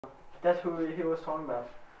That's who he was talking about.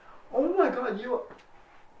 Oh my god, you...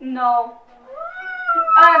 No.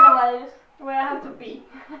 Anyways, where I have to pee.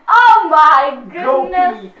 Oh my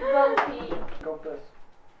goodness. Go pee. Go piss.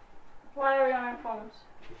 Why are we on our phones?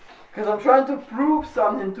 Because I'm trying to prove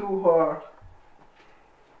something to her.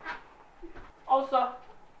 Also,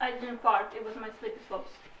 I didn't fart. It was my slippery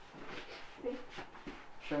slopes. See?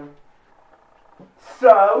 Sure.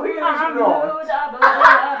 So here's not.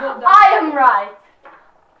 I am right.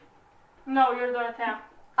 No, you're Dorothea.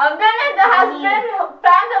 I've been in the has been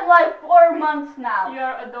fandom like 4 months now.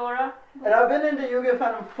 You're Adora. And I've been in the Yu-Gi-Oh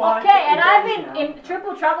fandom 5 Okay, and I've days been now. in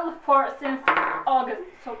Triple Trouble since August.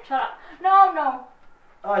 So shut up. No.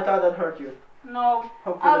 Oh, I thought that hurt you. No.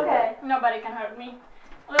 Hopefully Okay. Nobody can hurt me.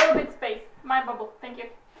 A little bit space. My bubble. Thank you.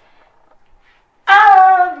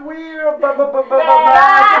 And we're back with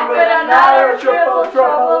another Triple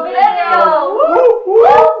Trouble video.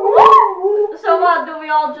 So what? Do we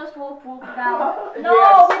all just whoop whoop now? No,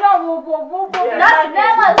 Yes. we don't whoop whoop whoop whoop. Yes. That's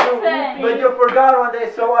Nella's thing. But you forgot one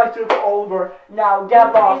day, so I took over. Now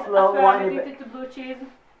get lost, little I'm whiny addicted bit. to blue cheese.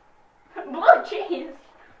 Blue cheese.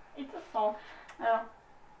 It's a song.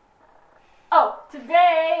 Oh,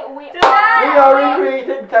 today we are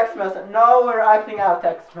recreating text message. No, we're acting out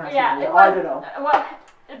text message. Yeah, I don't know. Well,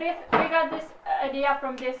 we got this idea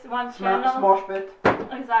from this one channel. Smosh bit.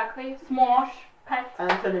 Exactly. Smosh Pet.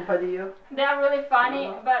 Anthony Padilla. They are really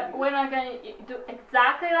funny, but we're not gonna do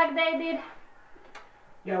exactly like they did.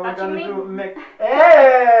 Yeah, we're touching gonna me? do make.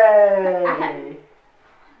 Hey!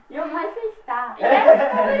 You're my sister. Hey.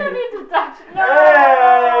 Yes, we don't need to touch. No.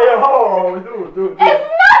 Hey! Oh, dude. It's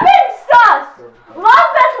nothing sus. Love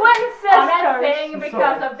that twin sister. I'm not saying Sorry,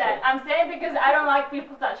 because of that. I'm saying because I don't like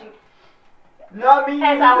people touching. Not me As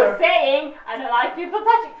either. I was saying, I don't like people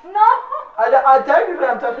touching. No. I technically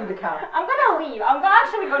I'm touching the cat. I'm gonna leave.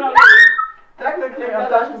 Actually gonna leave. Technically I'm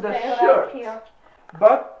touching the Stay shirt. right here.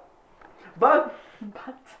 But my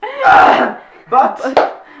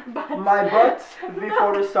butt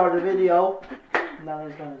before we start the video. Now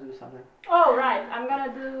he's gonna do something. Oh right, I'm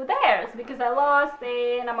gonna do theirs because I lost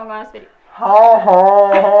in Among Us video.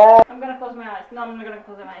 Ho. I'm gonna close my eyes. No, I'm not gonna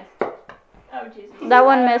close my eyes. Oh Jesus. That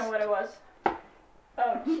one I don't missed. know what it was.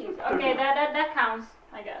 Oh jeez. Okay, that counts,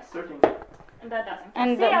 I guess. 13. And that doesn't.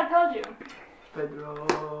 And See, I told you. Pedro.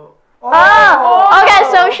 Oh, okay,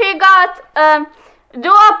 so she got do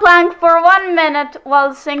a plank for 1 minute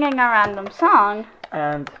while singing a random song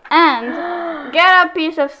And get a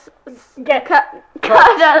piece of cut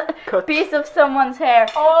a piece of someone's hair.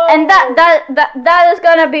 Oh. And that is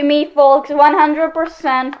gonna be me, folks,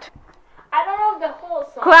 100% I don't know the whole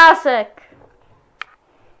song. classic.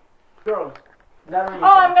 girl. Oh,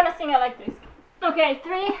 I'm gonna sing it like this. Okay,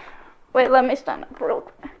 3. Wait, let me stand up real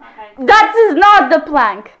quick. Okay. That is not the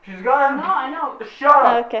plank. She's gonna. No, I know. Shut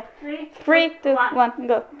up. Okay, 3, 3, 2, 1,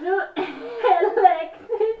 go. Do like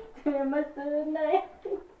this to my tonight.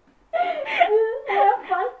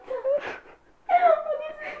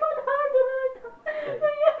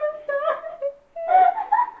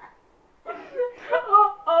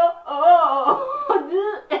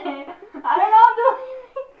 I don't know.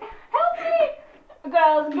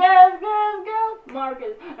 Help me, girls.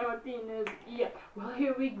 Marcus and Martinez. Yeah. Well,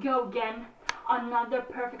 here we go again. Another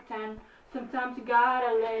perfect 10. Sometimes you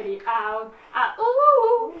gotta let it out.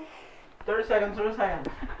 Ooh. 30 seconds. I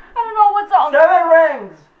don't know what song. 7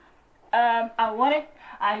 rings. I want it,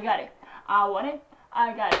 I got it. I want it,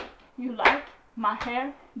 I got it. You like my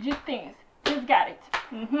hair? Just things. Just got it.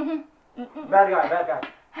 Bad guy.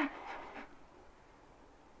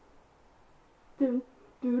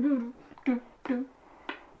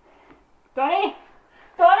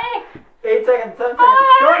 Tony! 8 seconds. 7 seconds.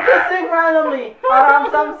 Don't just sing randomly. Aram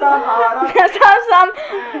sam sam aram. Some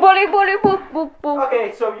bully boop boop boop.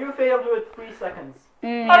 Okay, so you failed with 3 seconds.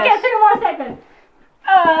 Okay, Yes. 3 more seconds.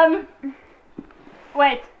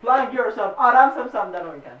 Wait. Blank yourself. Aram sam sam. Then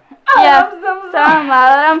we can. Yeah. Some.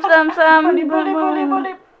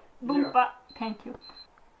 Bully. Boompa. Thank you.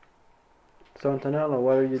 So Antonella,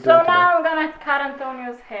 what are you doing So now I'm gonna cut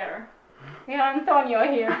Antonio's hair. We have Antonio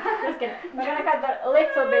here. Just kidding. We're gonna cut the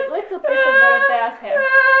little piece of Dorothea's hair.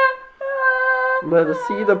 Let us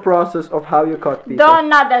see the process of how you cut pieces.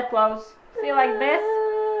 Not that close. See, like this?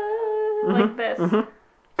 Like this.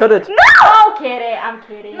 Cut it. No! I'm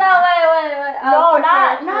kidding. No, wait. No,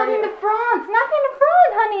 not in the front. Not in the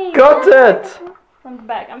front, honey. Cut it. From the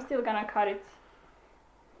back. I'm still gonna cut it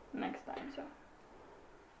next time, so.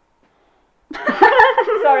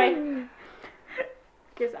 Sorry.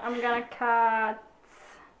 Because I'm gonna cut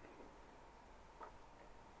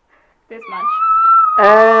this much.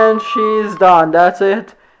 And she's done. That's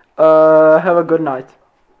it. Have a good night.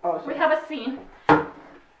 Oh, We sorry. have a scene.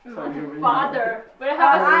 So you really Father, we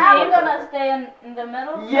have a I'm scene. gonna stay in the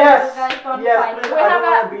middle. Yes! So you guys don't Yes, fight. please, We I have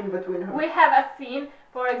don't want a- to be in between her. We have a scene.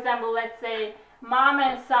 For example, let's say mom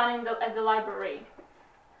and son at the library,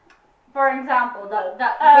 For example,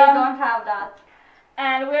 that Um, we don't have that.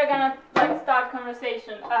 and we're gonna like start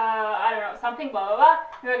conversation. I don't know, something blah blah blah.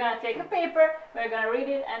 We're gonna take a paper. We're gonna read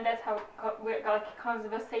it, and that's how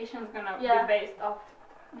conversation's gonna Yeah. be based off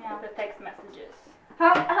Yeah. the text messages.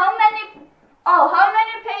 How many? How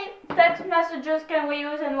many text messages can we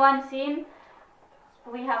use in one scene?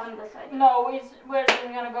 We haven't decided. No, we're just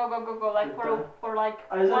gonna go like for like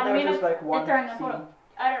Isn't 1 there minute. just like one Eternal. scene?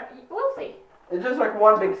 I don't. We'll see. It's just like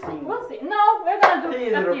one big scene. We'll see. No, we're gonna do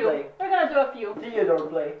Theater a few. play. We're gonna do a few. Theater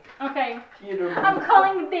play. Okay. Theater I'm play.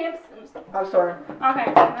 calling dibs. I'm sorry. Okay.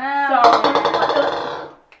 So.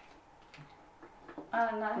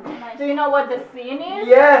 Nice. Do you know what the scene is?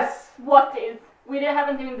 Yes! What is? We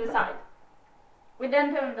haven't even decided. We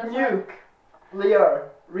didn't even decide. Nuke. Lear.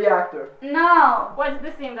 Reactor. No. What's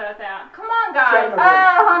the scene, Dorothea? Come on, guys.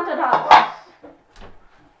 Chernobyl. Haunted house.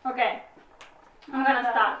 Okay. I'm gonna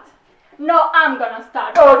start. No, I'm gonna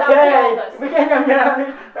start. because I'm the Okay. oldest. We can come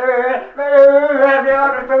down.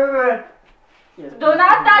 Yes. Do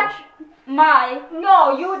not touch my.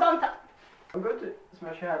 No, you don't. I'm going to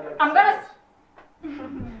smash your head like I'm gonna.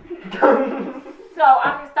 So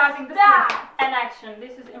I'm starting the scene and action.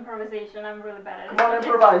 This is improvisation. I'm really bad at it. Come on,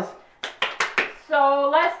 improvise. So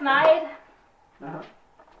last night.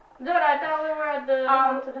 Dude, I thought we were at the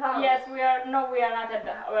haunted house. Yes, we are. No, we are not at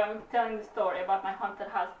the. I'm telling the story about my haunted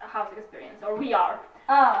house experience, or we are.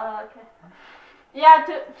 Oh, okay. Yeah,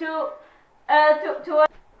 to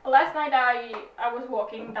Last night I was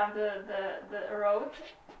walking down the road,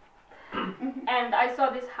 and I saw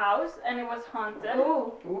this house, and it was haunted.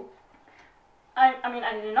 Ooh. I mean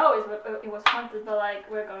I didn't know it was haunted, but like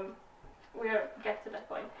we're get to that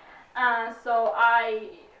point. So I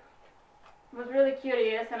was really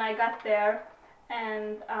curious, and I got there,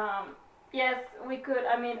 and yes, we could.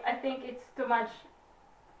 I mean, I think it's too much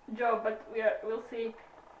job, but we'll see.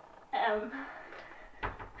 And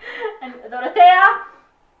Dorothea,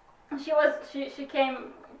 she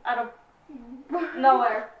came out of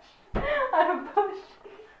nowhere. out of bush.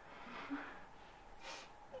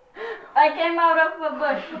 I came out of a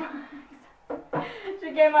bush.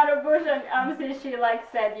 She came out of bush, and she like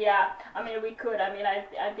said, yeah. I mean, we could. I mean, I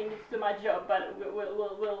think it's too much job, but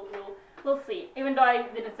we'll see. Even though I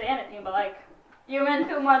didn't say anything, but like You meant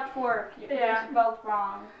too much work. You Yeah. spelled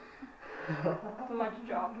wrong. too much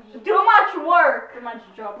job. Too much work. Too much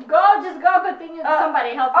job. Go, just go. Continue.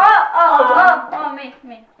 Somebody help me.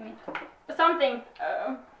 Me. Something.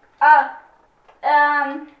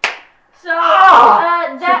 So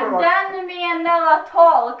Super then me and Nella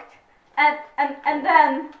talked, and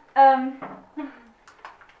then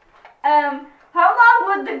how long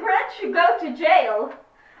would the Grinch go to jail?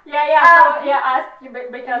 Yeah. So yeah, asked you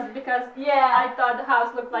because Yeah. I thought the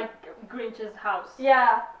house looked like Grinch's house.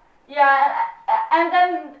 Yeah, and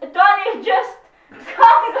then Tony just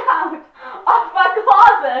comes out of a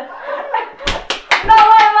closet. No,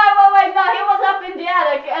 wait, no, he was up in the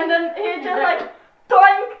attic, and then he just like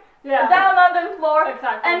doink Yeah. down on the floor.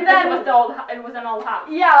 Exactly. And because then- it was an old house.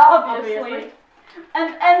 Yeah, obviously.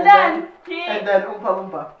 And And then he. And then Oompa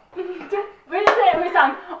Loompa. We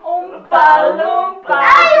sang Oompa Loompa.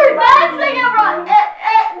 Hey, you're dancing around!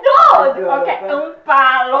 Dude! Okay, Oompa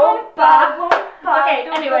Loompa. Okay,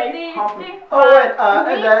 anyway. Oh wait,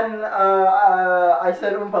 and then I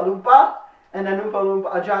said Oompa Loompa, and then a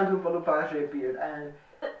giant Oompa Loompa actually appeared, and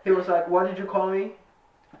he was like, "What did you call me?"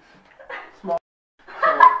 Small. So,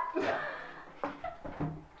 yeah.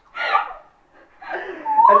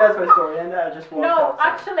 And that's my story, and I just walked No, out.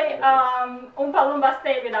 actually, Oompa Loompa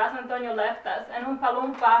stayed with us. Antonio left us, and Oompa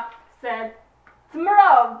Loompa said,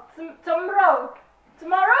 "Tomorrow,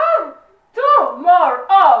 tomorrow, two more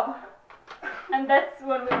of." And that's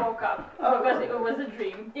when we woke up because it was a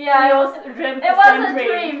dream. Yeah, we it all was- dreamt It the was same a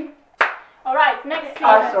dream. All right, next scene.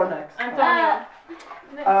 I saw next. Antonio.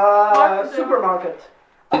 Supermarket.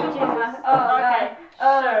 Oh, Okay,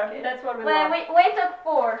 Oh, sure. okay. That's what we Wait, love. wait at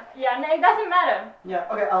 4. Yeah, no, it doesn't matter. Yeah.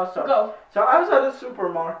 Okay, I'll start. Go. So I was at the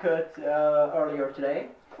supermarket earlier today,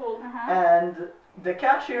 Cool. and the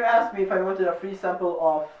cashier asked me if I wanted a free sample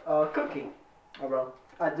of cookie. Oh, well,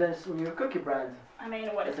 at this new cookie brand I mean,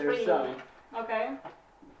 what that is they're free? selling. Okay.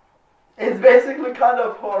 It's basically kind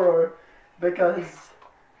of horror because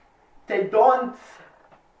they don't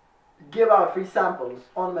give out free samples.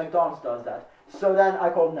 Only McDonald's does that. So then I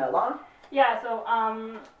called Nella. Yeah, so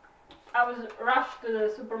I was rushed to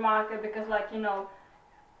the supermarket because, like, you know,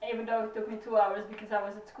 even though it took me 2 hours because I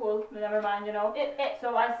was at school. But never mind, you know.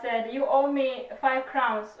 So I said, you owe me 5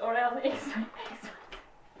 crowns or else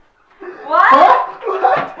What?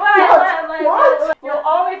 What? You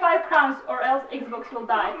owe me 5 crowns or else Xbox will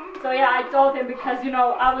die. So yeah, I told him because, you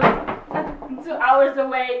know, I was 2 hours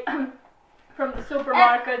away from the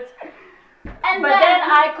supermarket. And but then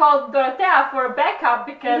I called Dorothea for a backup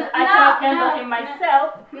because I cannot handle him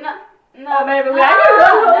myself. No, maybe no,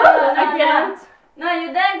 I didn't. No, you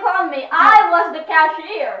didn't call me. I was the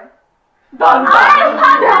cashier. Don't I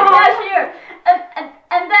was the cashier.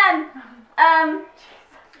 And then,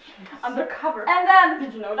 undercover. And then,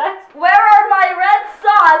 did you know that? Where are my red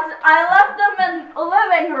socks? I left them in the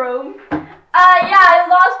living room. Yeah, I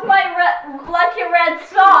lost my lucky red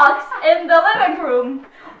socks in the living room.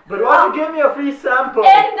 But why don't you give me a free sample?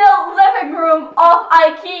 In the living room of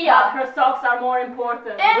IKEA. Her socks are more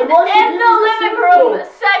important. In the living room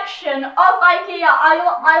section of IKEA,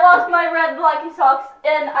 I lost my red lucky socks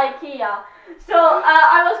in IKEA. So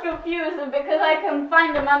I was confused because I couldn't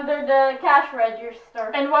find them under the cash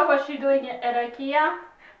register. And what was she doing at IKEA?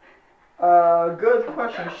 Good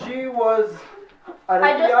question. She was at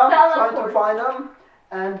I just IKEA trying to teleported. find them,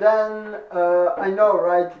 and then I know,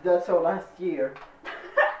 right? That's all last year.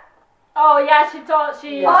 Oh yeah, she was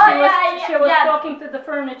Yeah. talking to the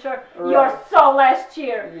furniture. Right. You're so last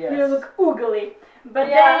year. Yes. You look oogly. But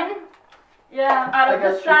Yeah. then, out I of the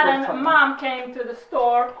guess she was sudden, talking. Mom came to the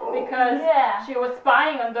store because Yeah. she was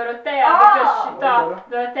spying on Dorothea Oh. because she thought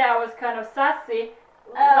Dorothea was kind of sassy.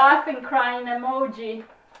 Laughing, crying emoji.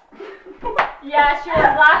 Yeah, she was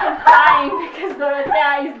laughing, crying because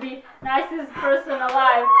Dorothea is the nicest person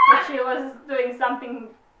alive, but she was doing something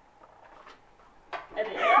at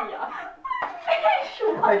IKEA.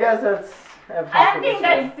 I guess that's I think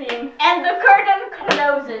that's seen. And the curtain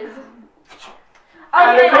closes.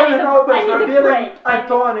 And Okay, the curtain I opens, need a revealing break.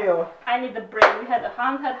 Antonio. I need a break. We had a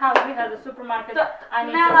haunted house, we had a supermarket. So, I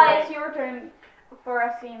need Nella, a it's break. your turn for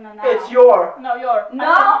a scene now. It's your. No, your. No,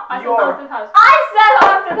 I said your. haunted house. I said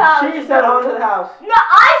haunted house. She said haunted house. No,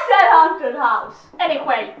 I said haunted house.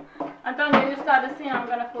 Anyway, Antonio, you start the scene. I'm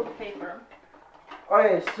gonna pull the paper.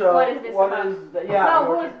 Okay, so What is this about? the, yeah.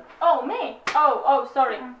 No, okay. who's? Oh, me. Oh,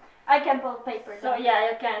 sorry. I can pull paper. So yeah,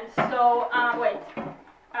 you can. So wait.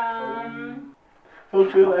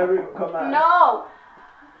 Fulfill every command. No.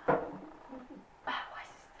 Why is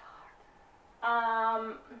this so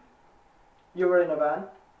hard? You were in a band?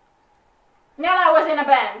 No, I was in a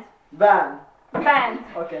band. Band. Band.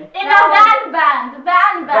 Okay. In a band. Cool.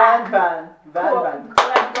 Band.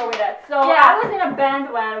 Let's go with that. So Yeah. I was in a band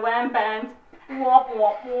when band. Wop,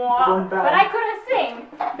 wop, wop. One band. But I couldn't sing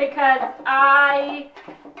because I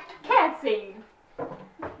can't sing.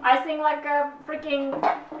 I sing like a freaking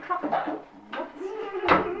crocodile.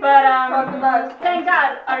 But Crocodiles. thank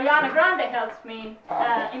God Ariana Grande helps me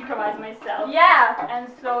improvise myself. Yeah. And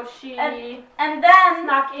so she And then.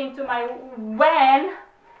 snuck into my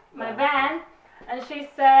van, and she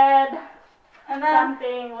said And then.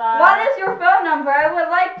 something like, What is your phone number? I would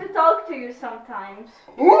like to talk to you sometimes.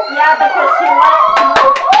 yeah, because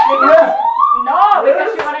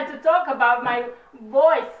she wanted to talk about my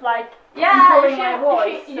voice, like Yeah, improving my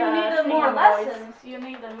voice. you needed singing more voice. lessons. You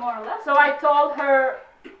needed more lessons. So I told her,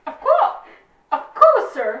 of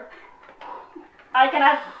course, sir. I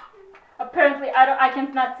cannot. Apparently, I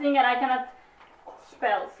cannot sing and I cannot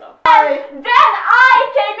spell. So. Then I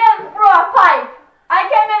came in through a pipe.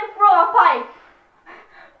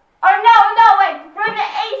 Or no, wait, through the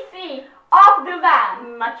AC of the van.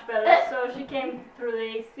 Much better. So she came through the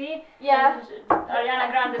AC. Yeah. And Ariana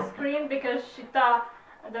Grande screamed because she thought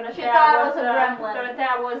Dorothea thought it was a gremlin.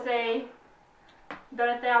 Dorothea was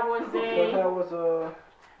a.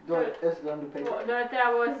 It's on the paper. Dorothea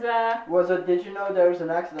was Did you know there was an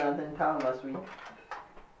accident in town last week?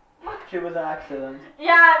 She was an accident.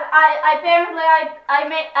 Yeah, I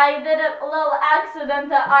did a little accident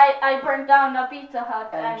that I burned down a Pizza Hut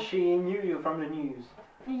And she knew you from the news.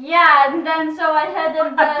 yeah, and then so I had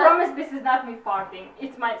in I promise this is not me farting.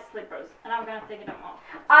 It's my slippers, and I'm gonna take them off.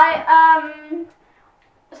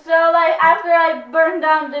 So like after I burned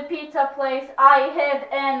down the pizza place, I hid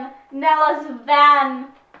in Nella's van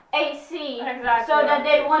AC, Exactly. so that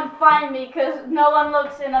they won't find me, because no one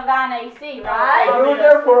looks in a van AC, right? You were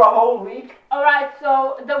there for a whole week? All right.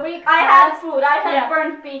 So the week I had food. I had Yeah.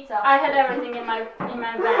 burnt pizza. I had everything in my van.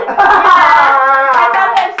 I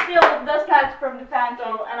sometimes steal the snacks from the pantry. So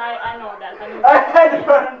and I know that. I had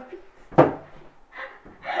burned.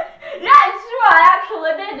 Yeah, it's true. I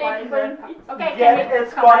actually did Why eat is burnt that? pizza. Okay. Yeah, Can we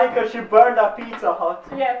it's come funny back? because she burned a Pizza Hut.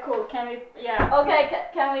 Yeah. Cool. Can we? Yeah. Okay,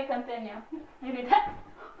 can we continue? You need that.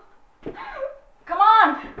 Come on.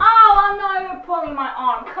 on! Oh, no, you're pulling my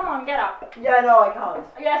arm. Come on, get up. Yeah, no, I can't.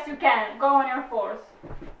 Yes, you can. Go on your fours.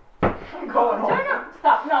 I'm going home. Turn up.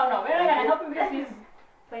 Stop. No, we're not gonna help him because he's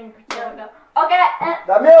playing pretend. Okay.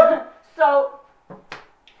 Let me up. So,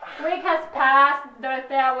 week has passed.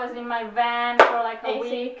 Dorothea was in my van for like a AC.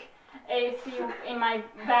 week. AC in my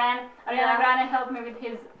van. Ariana Yeah. Grande helped me with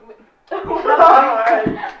his. Alright.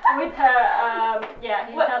 With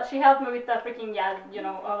her, she helped me with the freaking, you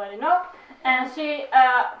know, already know. And she,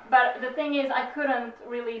 but the thing is, I couldn't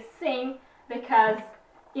really sing because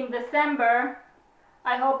in December,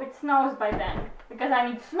 I hope it snows by then. Because I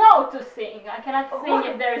need snow to sing. I cannot sing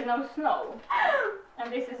if there is no snow.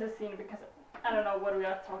 And this is a scene because I don't know what we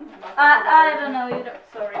are talking about. I don't know either.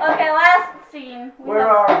 Sorry. Okay, last scene. Where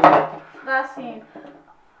are Last scene.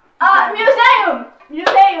 Museum! we?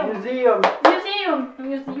 Museum. Museum.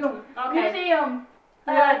 Museum. Okay. Museum.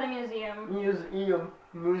 We are at the museum. Museum.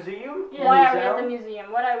 Museum? Yeah. Why are we at the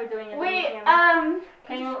museum? What are we doing at the We museum?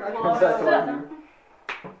 Can you Scratch blow myself it on up?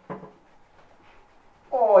 you.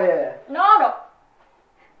 Oh yeah. No.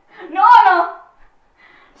 No.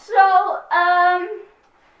 So,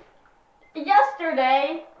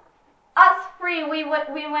 yesterday, us three, we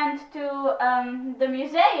went to the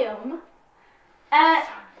museum, and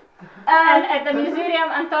And at the museum,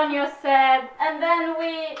 Antonio said, and then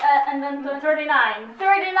we and then 39.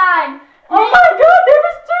 39. Oh my god, there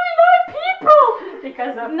was 39 people!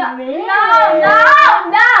 Because of No, me. no.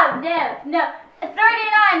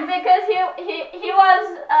 39 because he was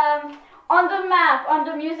on the map on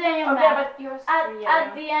the museum Okay, map but you're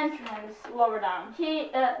at the entrance. lower down.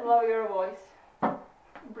 He Lower your voice.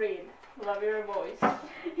 Breathe. Lower your voice.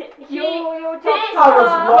 he You he talk. I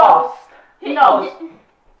was lost. he- No.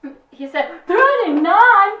 He said 39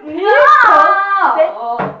 people.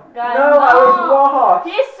 No. Guys, No, I was lost.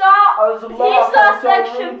 He saw. I was lost. saw I saw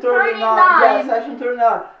section room 39. 39. Yeah, section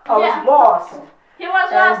 39. I Yeah. was lost. He was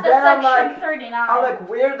And lost then at I'm section like- 39. I'm like,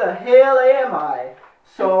 where the hell am I?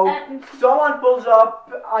 So And- someone pulls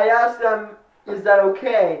up. I asked them, is that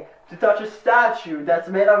okay to touch a statue that's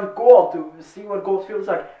made out of gold to see what gold feels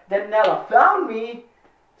like? Then Nella found me.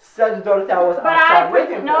 Said Dorothea was But outside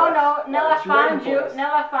waiting no, for us. no, Nella She waiting found for you. us.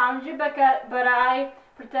 Nella found you, but I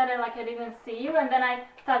pretended like I didn't see you, and then I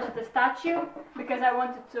touched the statue because I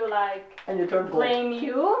wanted to like And you turned gold. blame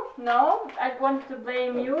you. No, I wanted to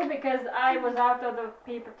blame you because I was out of the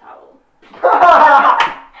paper towel.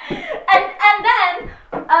 And then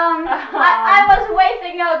I was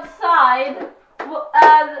waiting outside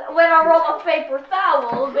with a roll of paper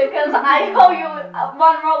towel because I owe you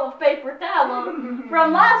one roll of paper towel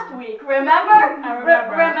from last week. Remember? I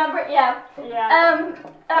remember. Remember? Yeah. Yeah.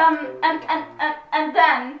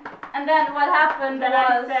 And then what happened Then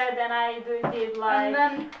was. I said, and I did like. And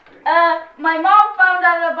then my mom found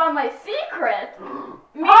out about my secret.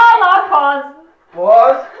 Oh, pause.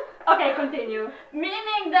 Was? Okay, continue.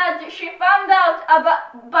 Meaning that she found out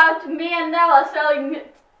about me and Nella selling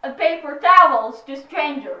paper towels to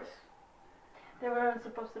strangers. They weren't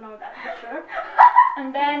supposed to know that for sure.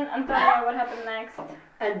 And then, Antonio, what happened next?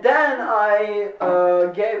 And then I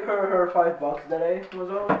gave her $5 that I was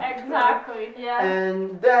owed. Exactly. Yeah.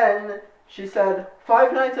 And then she said,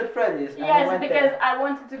 Five Nights at Freddy's. And I Yes, went because there. I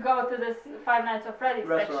wanted to go to this Five Nights at Freddy's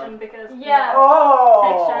Restaurant. section because Yeah. Oh!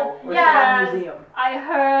 Section. We're Yes. in a museum. I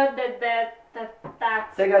heard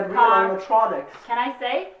that's They got real part. animatronics. Can I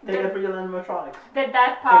say They got real animatronics. that They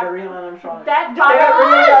got part real animatronics. that They got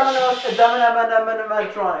part real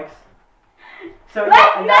animatronics. So Let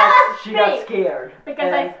yeah, and Nella then she got speak. scared.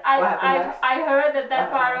 because And what happened next? I heard that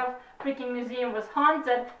What part happened of freaking museum was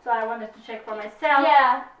haunted, so I wanted to check for myself.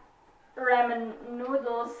 Yeah. Ramen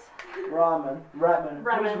noodles. Ramen. Who's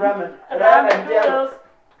ramen? Ramen Yeah. noodles.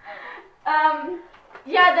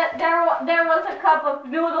 Yeah, there was a cup of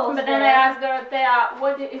noodles. But then there. I asked Dorothea,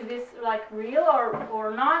 what is this like real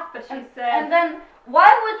or not? But she said, And then, why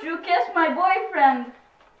would you kiss my boyfriend?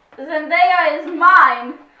 Zendaya is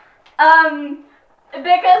mine.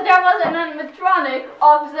 Because there was an animatronic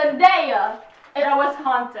of Zendaya. that was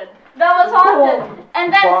haunted. That was haunted.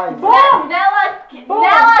 And then Boom. Nella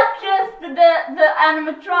kissed the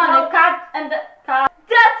animatronic. No, cut. And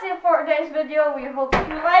that's it for today's video. We hope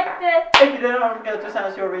you liked it. If you didn't, don't forget to send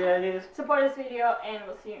us your realities. Support this video and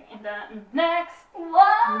we'll see you in the next What?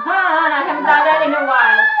 one. I haven't done that in a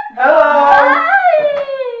while. Hello. Bye.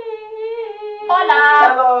 Hola.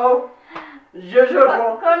 Hello. Je.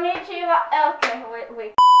 Konnichiwa. Okay.